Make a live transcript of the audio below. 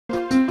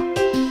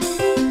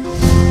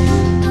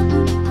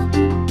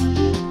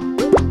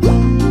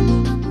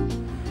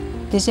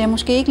Det ser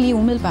måske ikke lige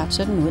umiddelbart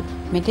sådan ud,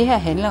 men det her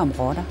handler om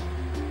rotter.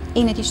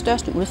 En af de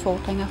største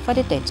udfordringer for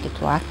det danske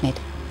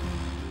kloaknet.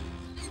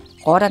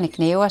 Rotterne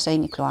knæver sig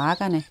ind i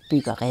kloakkerne,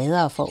 bygger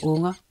reder og får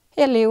unger.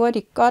 Her lever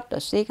de godt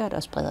og sikkert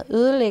og spreder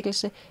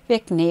ødelæggelse ved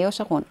at knæve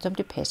sig rundt, som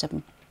det passer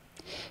dem.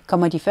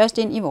 Kommer de først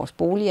ind i vores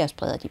boliger,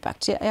 spreder de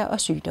bakterier og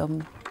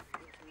sygdomme.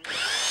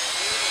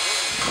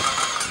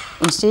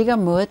 En sikker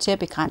måde til at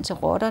begrænse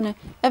rotterne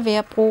er ved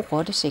at bruge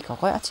rottesikre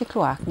rør til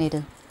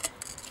kloaknettet.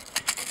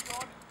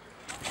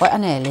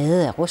 Rørene er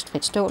lavet af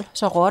rustfrit stål,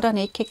 så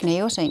rotterne ikke kan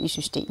gnave sig ind i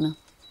systemet.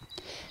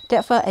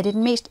 Derfor er det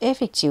den mest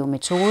effektive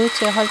metode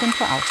til at holde dem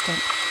på afstand.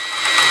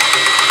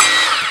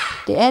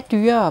 Det er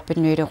dyrere at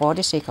benytte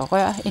rottesikre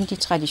rør end de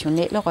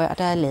traditionelle rør,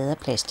 der er lavet af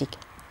plastik.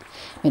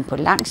 Men på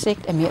lang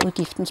sigt er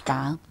merudgiften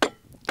sparet.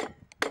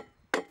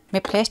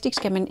 Med plastik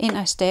skal man ind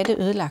og erstatte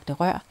ødelagte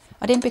rør,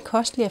 og det er en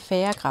bekostelig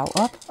affære at grave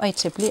op og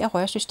etablere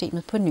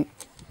rørsystemet på ny.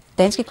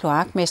 Danske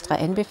kloakmestre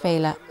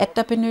anbefaler, at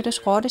der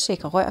benyttes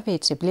rottesikre rør ved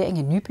etablering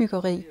af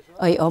nybyggeri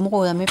og i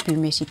områder med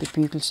bymæssig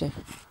bebyggelse.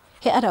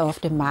 Her er der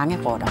ofte mange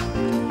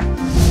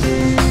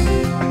rotter.